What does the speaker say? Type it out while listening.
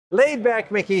Laid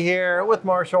back Mickey here with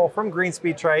Marshall from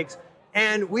GreenSpeed Trikes,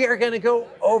 and we are going to go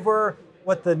over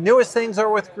what the newest things are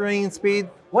with GreenSpeed,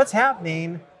 what's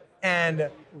happening, and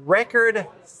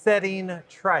record-setting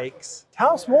trikes.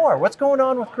 Tell us more. What's going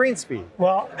on with GreenSpeed?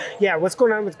 Well, yeah, what's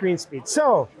going on with GreenSpeed?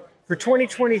 So, for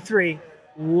 2023,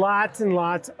 lots and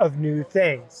lots of new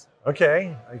things.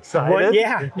 Okay, excited. Well,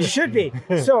 yeah, you should be.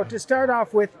 So, to start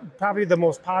off with, probably the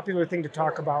most popular thing to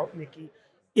talk about, Mickey,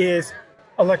 is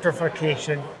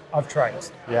electrification of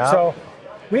trikes. Yeah. So,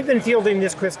 we've been fielding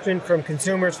this question from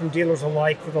consumers, from dealers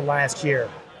alike for the last year.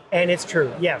 And it's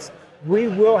true, yes. We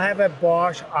will have a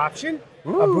Bosch option, a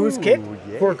boost kit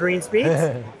for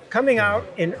GreenSpeed, coming out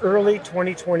in early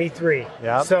 2023.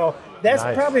 Yep. So that's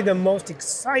Nice. probably the most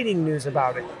exciting news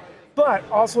about it. But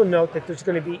also note that there's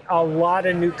going to be a lot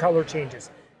of new color changes.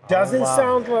 Doesn't wow.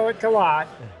 sound like a lot,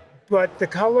 but the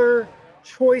color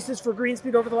choices for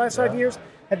GreenSpeed over the last 5 years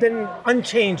have been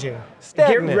unchanging.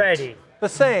 Stagnant. Get ready. The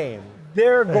same.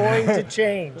 They're going to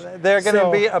change. They're going to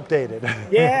be updated.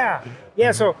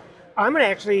 Yeah, so I'm going to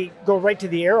actually go right to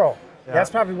the Aero. Yeah. That's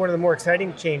probably one of the more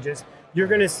exciting changes. You're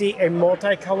going to see a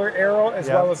multicolor Aero as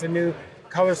well as a new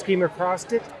color scheme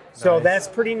across it. So that's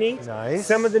pretty neat. Nice.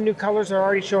 Some of the new colors are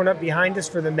already showing up behind us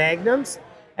for the Magnums.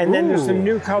 And then there's some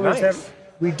new colors that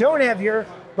we don't have here,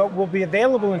 but will be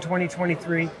available in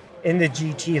 2023 in the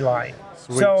GT line.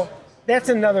 Sweet. So that's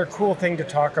another cool thing to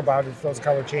talk about is those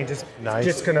color changes. Nice.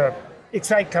 It's just going to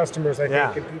excite customers, I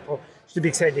think, and people should be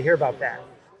excited to hear about that.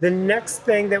 The next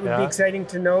thing that would be exciting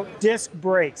to note, disc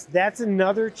brakes. That's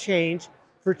another change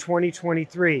for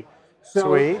 2023. So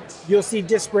Sweet. You'll see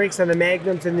disc brakes on the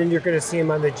Magnums, and then you're going to see them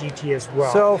on the GT as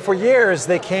well. So for years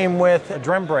they came with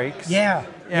drum brakes. Yeah.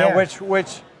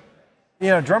 Which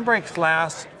drum brakes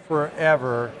last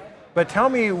forever. But tell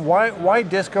me why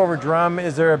disc over drum?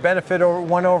 Is there a benefit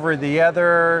one over the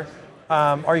other?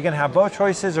 Are you going to have both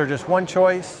choices or just one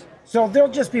choice? So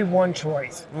there'll just be one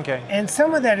choice. Okay. And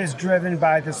some of that is driven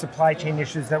by the supply chain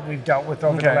issues that we've dealt with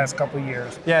over the last couple of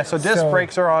years. Yeah, so disc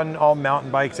brakes are on all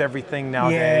mountain bikes, everything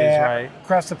nowadays, right?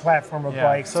 Across the platform of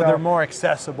bikes. So they're more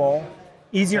accessible.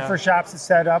 Easier for shops to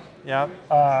set up. Yeah.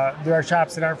 There are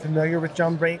shops that aren't familiar with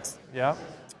drum brakes. Yeah.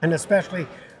 And especially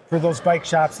for those bike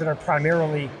shops that are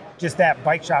primarily just that,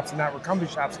 bike shops and not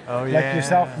recumbent shops, like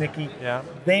yourself, Mickey. Yeah.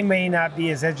 They may not be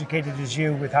as educated as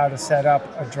you with how to set up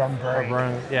a drum brake.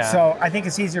 Yeah. So I think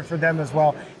it's easier for them as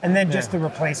well. And then just the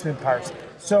replacement parts.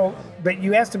 So, but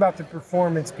you asked about the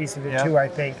performance piece of it too, I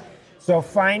think. So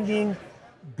finding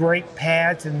brake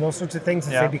pads and those sorts of things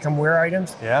as they become wear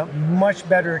items, much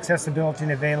better accessibility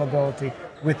and availability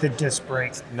with the disc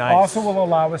brakes. Nice. Also will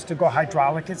allow us to go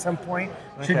hydraulic at some point,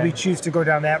 should we choose to go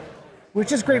down that,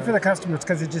 which is great for the customers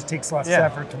because it just takes less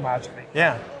effort to modulate.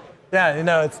 Yeah,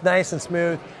 it's nice and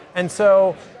smooth. And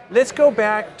so let's go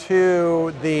back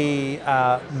to the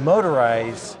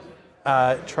motorized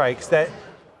trikes. That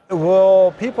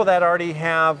will people that already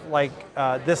have like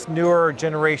this newer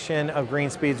generation of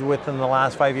GreenSpeeds within the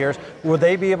last 5 years, will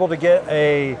they be able to get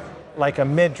a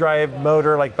mid-drive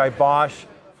motor like by Bosch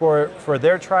for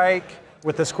their trike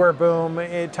with the square boom?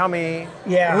 Tell me.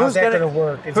 Yeah, how's that going to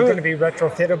work? Is it going to be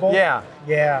retrofittable? Yeah.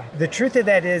 Yeah. The truth of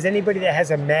that is anybody that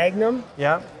has a Magnum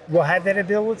will have that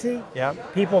ability. Yeah.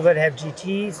 People that have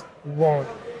GTs won't.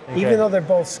 Okay. Even though they're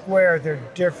both square, they're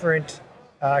different.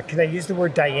 Can I use the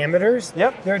word diameters?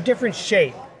 Yep. They're a different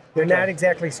shape. They're not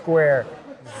exactly square.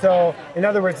 So, in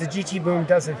other words, the GT boom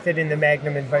doesn't fit in the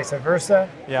Magnum and vice versa.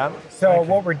 Yeah. So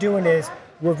what we're doing is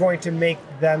we're going to make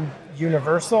them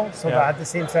universal, so they'll have the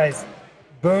same size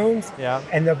booms,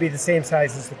 and they'll be the same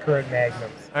size as the current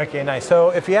Magnums. Okay, nice. So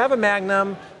if you have a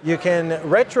Magnum, you can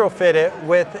retrofit it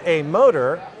with a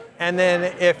motor, and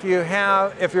then if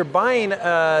you're buying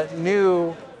a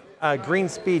new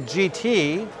GreenSpeed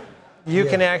GT, you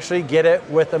can actually get it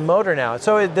with a motor now.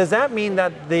 So does that mean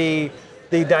that the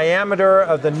diameter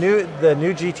of the new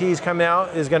GTs coming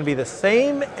out is going to be the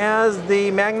same as the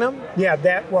Magnum? Yeah,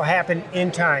 that will happen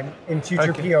in time in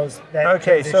future POs.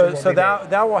 So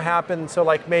that will happen. So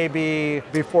like maybe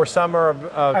before summer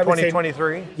of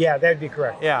 2023. Yeah, that'd be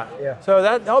correct. Yeah. So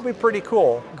that'll be pretty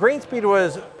cool. GreenSpeed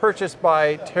was purchased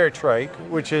by Trike,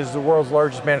 which is the world's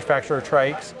largest manufacturer of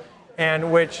trikes,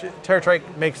 and which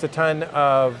Trike makes a ton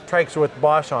of trikes with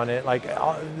Bosch on it.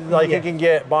 You can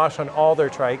get Bosch on all their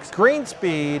trikes.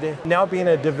 GreenSpeed now being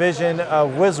a division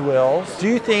of WizWheelz, do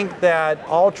you think that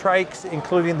all trikes,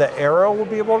 including the Aero, will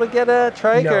be able to get a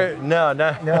trike? No.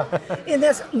 No. And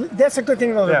that's a good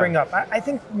thing though to bring up. I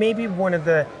think maybe one of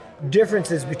the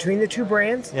differences between the two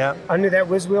brands under that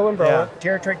WizWheelz umbrella,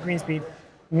 Trike, GreenSpeed,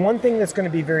 one thing that's going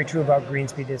to be very true about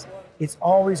GreenSpeed is it's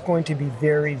always going to be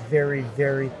very, very,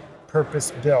 very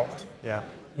purpose-built. Yeah.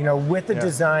 with a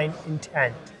design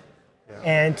intent.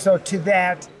 And so to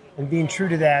that, and being true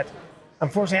to that,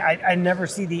 unfortunately, I never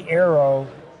see the Aero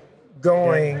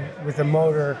going with a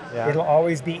motor. It'll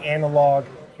always be analog.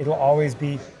 It'll always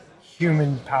be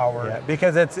human powered. Yeah,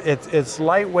 because it's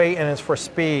lightweight and it's for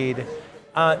speed.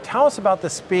 Tell us about the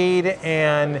speed,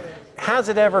 and has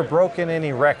it ever broken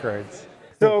any records?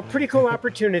 So pretty cool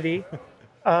opportunity.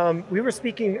 We were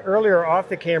speaking earlier off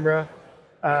the camera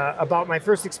about my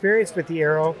first experience with the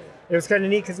Aero. It was kind of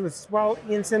neat because it was,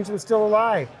 Ian Sims was still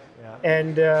alive.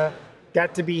 And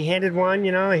got to be handed one,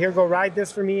 here, go ride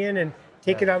this for me and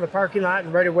take it out of the parking lot,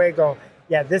 and right away go,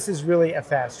 yeah, this is really a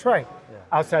fast trike.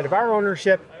 Outside of our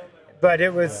ownership, but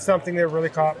it was something that really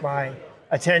caught my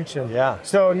attention.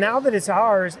 So now that it's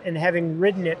ours, and having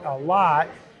ridden it a lot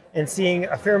and seeing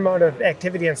a fair amount of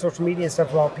activity on social media and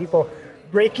stuff about people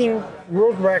breaking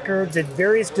world records at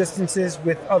various distances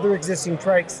with other existing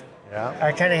trikes,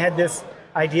 I kind of had this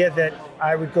idea that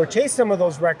I would go chase some of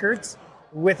those records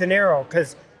with an Aero,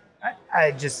 because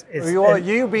I just...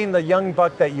 you being the young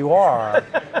buck that you are,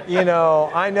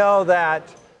 I know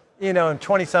that, in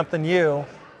 20-something you,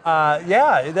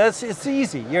 it's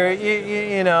easy. You're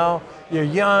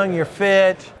young, you're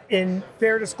fit. In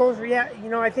fair disclosure,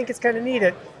 I think it's kind of neat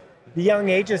at the young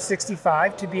age of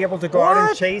 65 to be able to go out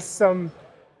and chase some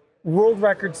world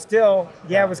records still.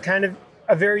 It was kind of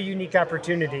a very unique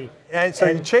opportunity. And so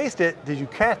you chased it. Did you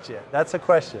catch it? That's a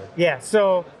question. Yeah,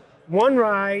 so one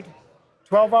ride,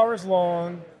 12 hours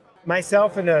long,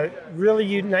 myself and a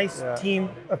really nice team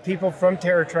of people from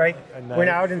TerraTrike went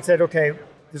out and said, okay,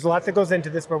 there's a lot that goes into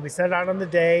this, but we set out on the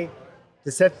day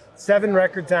to set 7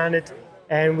 records on it,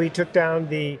 and we took down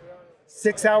the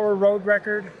 6-hour road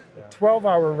record, the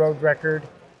 12-hour road record,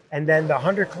 and then the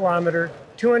 100-kilometer,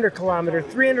 200-kilometer,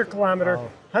 300-kilometer,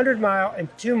 100-mile, and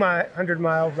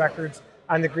 200-mile records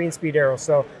on the GreenSpeed Aero.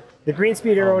 So the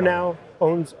GreenSpeed Aero now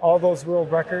owns all those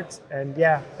world records, and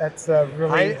that's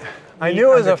really... I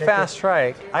knew it was a fast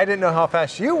trike. I didn't know how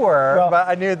fast you were, but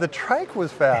I knew the trike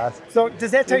was fast. So does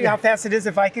that tell you how fast it is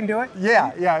if I can do it?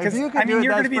 Yeah. If you can do it,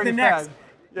 you're going to be the next,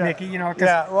 Mickey.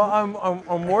 Well,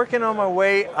 I'm working on my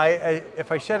weight.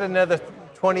 If I shed another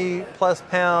 20 plus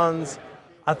pounds,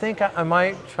 I think I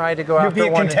might try to go after one. You'll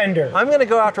be a contender. I'm going to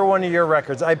go after one of your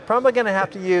records. I'm probably going to have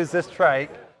to use this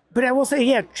trike. But I will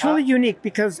say, truly unique,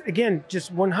 because again,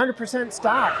 just 100%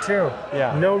 stock too.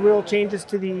 No real changes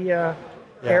to the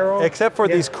Aero. Except for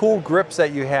these cool grips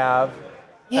that you have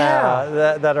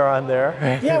that are on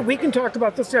there. We can talk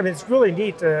about this. I mean, it's really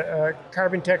neat.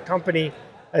 Carbon Tech company,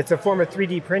 it's a form of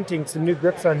 3D printing, some new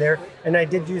grips on there, and I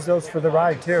did use those for the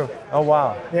ride too. Oh,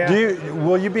 wow.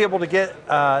 Will you be able to get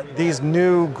these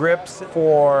new grips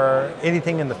for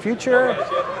anything in the future?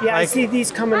 I see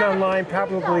these coming online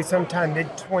probably sometime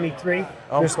mid-23.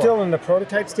 They're still in the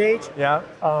prototype stage.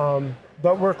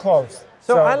 But we're close.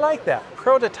 So I like that,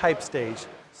 prototype stage.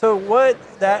 So what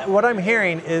I'm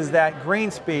hearing is that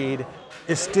GreenSpeed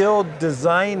is still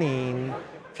designing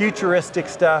futuristic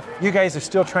stuff. You guys are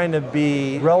still trying to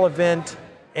be relevant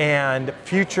and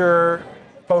future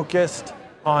focused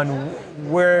on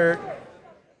where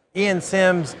Ian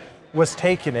Sims was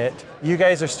taking it. You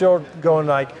guys are still going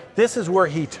like, this is where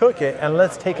he took it, and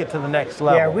let's take it to the next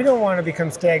level. Yeah, we don't want to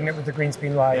become stagnant with the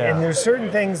GreenSpeed line. And there's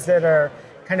certain things that are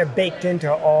kind of baked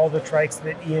into all the trikes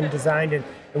that Ian designed, and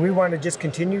we want to just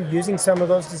continue using some of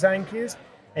those design cues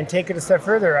and take it a step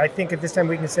further. I think at this time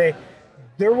we can say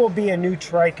there will be a new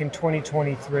trike in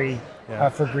 2023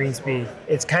 for GreenSpeed.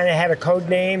 It's kind of had a code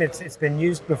name. It's been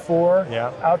used before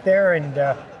out there, and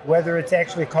whether it's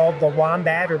actually called the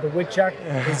Wombat or the Woodchuck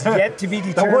is yet to be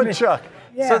determined. The Woodchuck.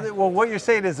 So what you're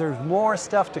saying is there's more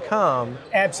stuff to come.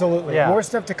 Absolutely, more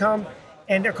stuff to come,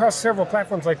 and across several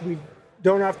platforms. Like we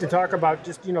don't have to talk about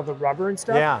just the rubber and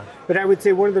stuff. But I would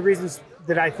say one of the reasons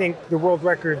that I think the world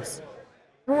records,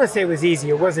 I don't want to say it was easy.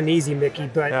 It wasn't easy, Mickey,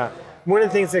 but one of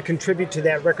the things that contribute to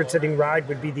that record-setting ride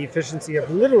would be the efficiency of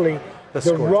literally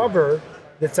the rubber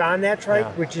that's on that trike,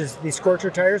 which is the Scorcher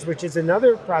tires, which is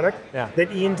another product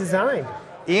that Ian designed.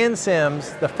 Ian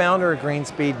Sims, the founder of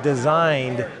GreenSpeed,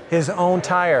 designed his own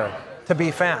tire to be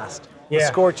fast, the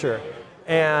Scorcher.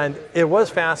 And it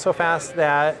was fast, so fast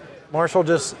that Marshall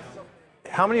just,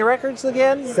 how many records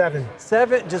again? 7.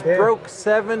 7, just broke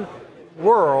 7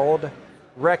 world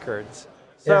records.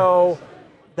 So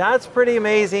that's pretty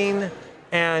amazing.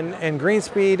 And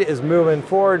GreenSpeed is moving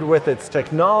forward with its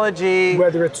technology.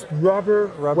 Whether it's rubber,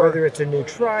 whether it's a new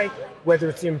trike, whether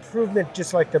it's improvement,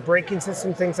 just like the braking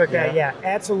system, things like that.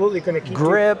 Absolutely going to keep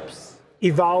grips,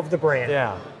 evolve the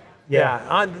brand.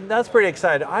 That's pretty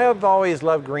exciting. I have always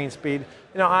loved GreenSpeed.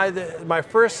 My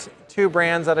first 2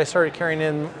 brands that I started carrying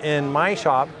in my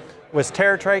shop was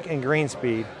TerraTrike and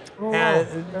GreenSpeed. And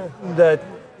the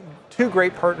two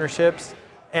great partnerships.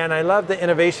 And I love the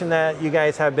innovation that you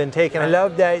guys have been taking. I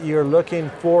love that you're looking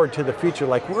forward to the future.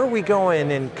 Like, where are we going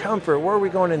in comfort? Where are we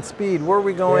going in speed? Where are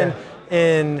we going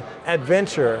in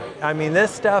adventure? I mean,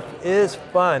 this stuff is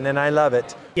fun, and I love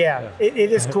it. Yeah, it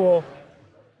is cool.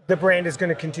 The brand is going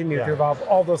to continue to evolve.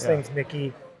 All those things,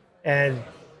 Mickey, and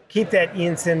keep that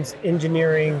Ian Sims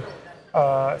engineering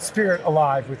spirit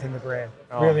alive within the brand.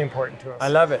 Really important to us. I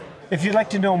love it. If you'd like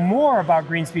to know more about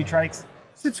GreenSpeed Trikes,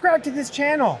 subscribe to this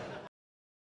channel.